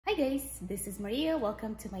guys, this is Maria.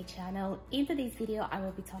 Welcome to my channel. In today's video, I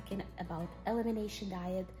will be talking about elimination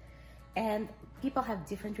diet, and people have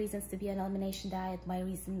different reasons to be on elimination diet. My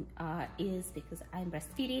reason is because I'm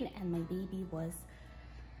breastfeeding and my baby was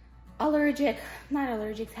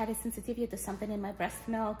had a sensitivity to something in my breast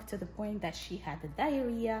milk to the point that she had the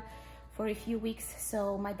diarrhea for a few weeks.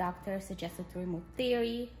 So my doctor suggested to remove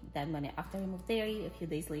dairy. Then after I removed dairy, a few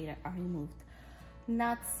days later, I removed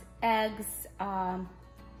nuts, eggs,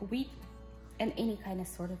 wheat, and any kind of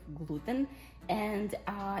sort of gluten. And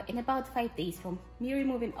in about 5 days from me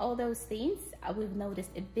removing all those things, we've noticed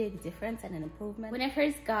a big difference and an improvement. When I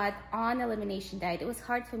first got on elimination diet, it was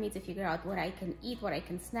hard for me to figure out what I can eat, what I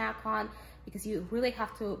can snack on, because you really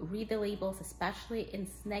have to read the labels, especially in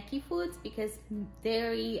snacky foods, because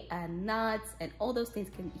dairy and nuts and all those things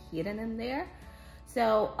can be hidden in there.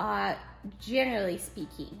 So generally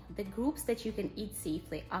speaking, the groups that you can eat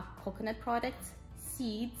safely are coconut products,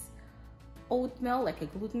 seeds, oatmeal, like a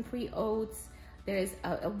gluten-free oats. There's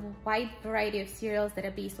a wide variety of cereals that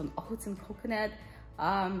are based on oats and coconut.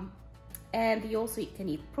 And you also can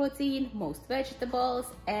eat protein, most vegetables,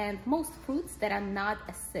 and most fruits that are not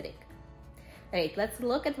acidic. All right, let's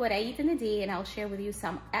look at what I eat in a day, and I'll share with you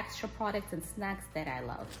some extra products and snacks that I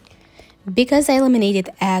love. Because I eliminated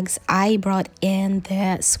eggs, I brought in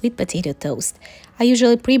the sweet potato toast. I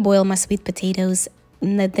usually pre-boil my sweet potatoes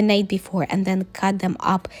the night before and then cut them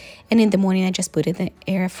up, and in the morning I just put it in the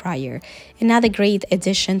air fryer. Another great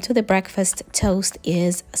addition to the breakfast toast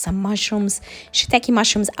is some mushrooms. Shiitake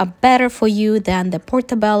mushrooms are better for you than the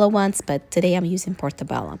portobello ones, but today I'm using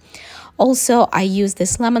portobello. Also, I use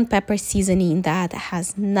this lemon pepper seasoning that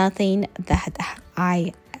has nothing that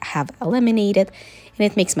I have eliminated,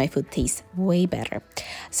 and it makes my food taste way better.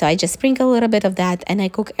 So I just sprinkle a little bit of that, and I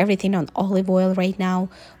cook everything on olive oil right now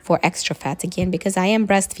for extra fat. Again, because I am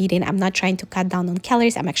breastfeeding, I'm not trying to cut down on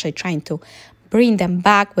calories. I'm actually trying to bring them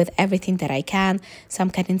back with everything that I can. So I'm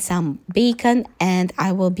cutting some bacon, and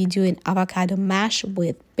I will be doing avocado mash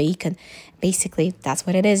with bacon. Basically, that's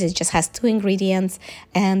what it is. It just has 2 ingredients,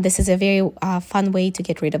 and this is a very fun way to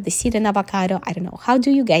get rid of the seed in avocado. I don't know, how do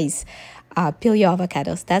you guys peel your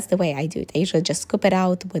avocados? That's the way I do it. I usually just scoop it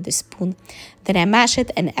out with a spoon, then I mash it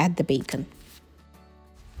and add the bacon.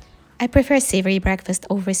 I prefer savory breakfast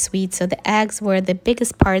over sweet, so the eggs were the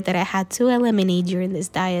biggest part that I had to eliminate during this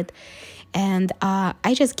diet. And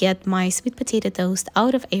I just get my sweet potato toast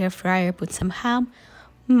out of air fryer, put some ham,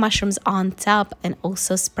 mushrooms on top, and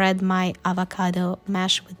also spread my avocado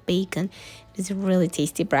mash with bacon. It's a really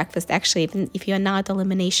tasty breakfast. Actually, even if you're not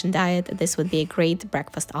elimination diet, this would be a great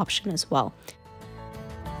breakfast option as well.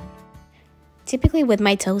 Typically with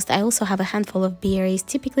my toast, I also have a handful of berries.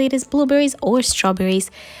 Typically it is blueberries or strawberries.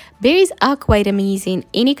 Berries are quite amazing.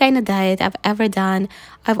 Any kind of diet I've ever done,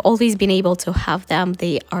 I've always been able to have them.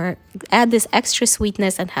 They add this extra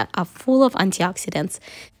sweetness and are full of antioxidants.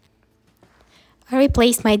 I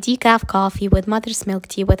replaced my decaf coffee with mother's milk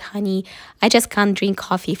tea with honey. I just can't drink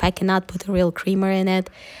coffee if I cannot put a real creamer in it.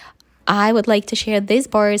 I would like to share these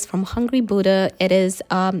bars from Hungry Buddha. It is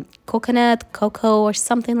coconut, cocoa, or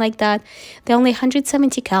something like that. They're only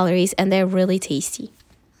 170 calories and they're really tasty.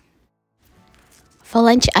 For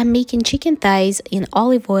lunch, I'm making chicken thighs in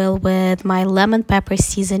olive oil with my lemon pepper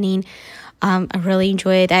seasoning. I really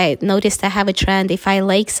enjoy it. I noticed I have a trend. If I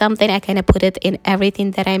like something, I kind of put it in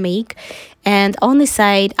everything that I make. And on the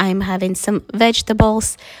side, I'm having some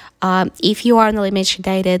vegetables. If you are on elimination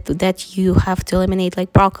diet that you have to eliminate,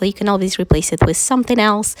 like broccoli, you can always replace it with something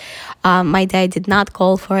else. My diet did not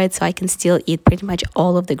call for it, so I can still eat pretty much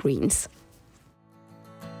all of the greens.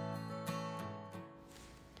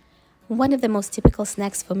 One of the most typical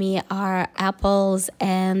snacks for me are apples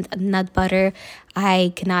and nut butter.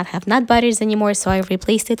 I cannot have nut butters anymore, so I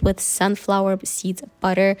replaced it with sunflower seeds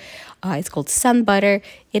butter. It's called sun butter.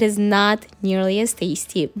 It is not nearly as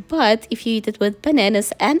tasty, but if you eat it with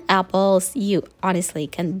bananas and apples, you honestly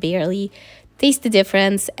can barely taste the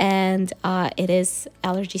difference, and it is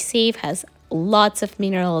allergy safe, has lots of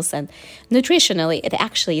minerals, and nutritionally it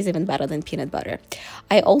actually is even better than peanut butter.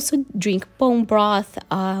 I also drink bone broth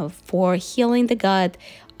for healing the gut.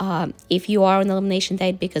 If you are on elimination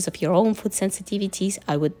diet because of your own food sensitivities,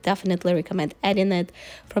 I would definitely recommend adding it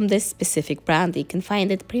from this specific brand. You can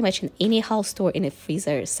find it pretty much in any health store in a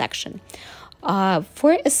freezer section.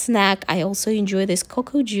 For a snack, I also enjoy this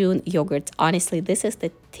Cocoa June yogurt. Honestly, this is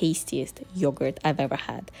the tastiest yogurt I've ever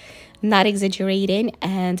had. Not exaggerating,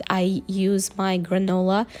 and I use my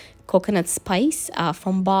granola coconut spice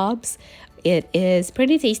from Bob's. It is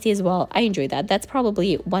pretty tasty as well. I enjoy that. That's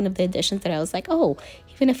probably one of the additions that I was like, oh,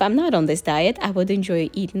 even if I'm not on this diet, I would enjoy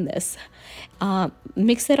eating this.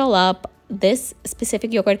 Mix it all up, This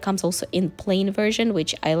specific yogurt comes also in plain version,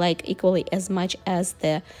 which I like equally as much as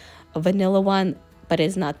the vanilla one, but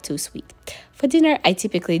it's not too sweet. For dinner, I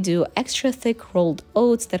typically do extra thick rolled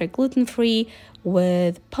oats that are gluten-free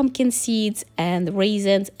with pumpkin seeds and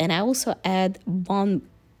raisins, and I also add bone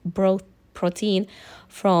broth protein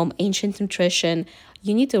from Ancient Nutrition.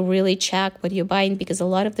 You need to really check what you're buying because a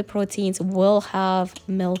lot of the proteins will have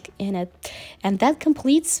milk in it. And that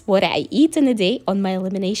completes what I eat in a day on my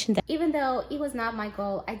elimination diet. Even though it was not my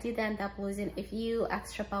goal, I did end up losing a few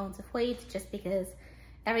extra pounds of weight just because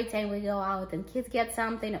every time we go out and kids get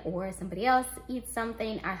something or somebody else eats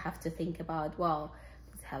something, I have to think about, well,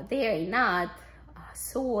 let's have dairy, not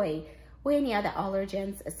soy or any other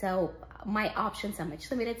allergens. So my options are much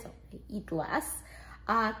limited, so I eat less.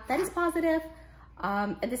 That is positive.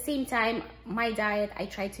 At the same time, my diet, I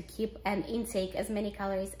try to keep and intake as many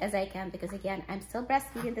calories as I can because again, I'm still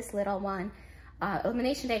breastfeeding this little one.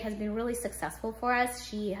 Elimination diet has been really successful for us.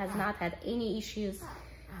 She has not had any issues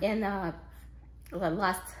in the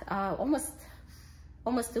last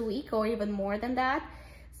almost a week or even more than that.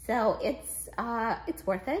 So it's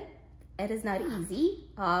worth it. It is not easy,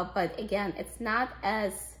 but again, it's not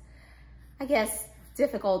as, I guess,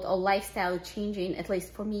 difficult or lifestyle changing. At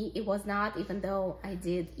least for me, it was not, even though I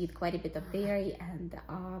did eat quite a bit of dairy, and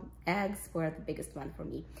eggs were the biggest one for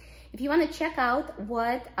me. If you want to check out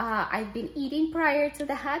what I've been eating prior to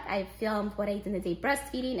that, I filmed what I ate in a day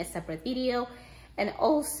breastfeeding, a separate video. And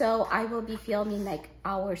also I will be filming like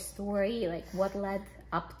our story, like what led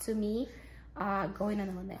up to me going on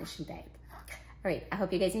elimination diet. All right, I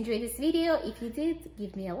hope you guys enjoyed this video. If you did,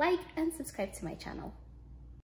 give me a like and subscribe to my channel.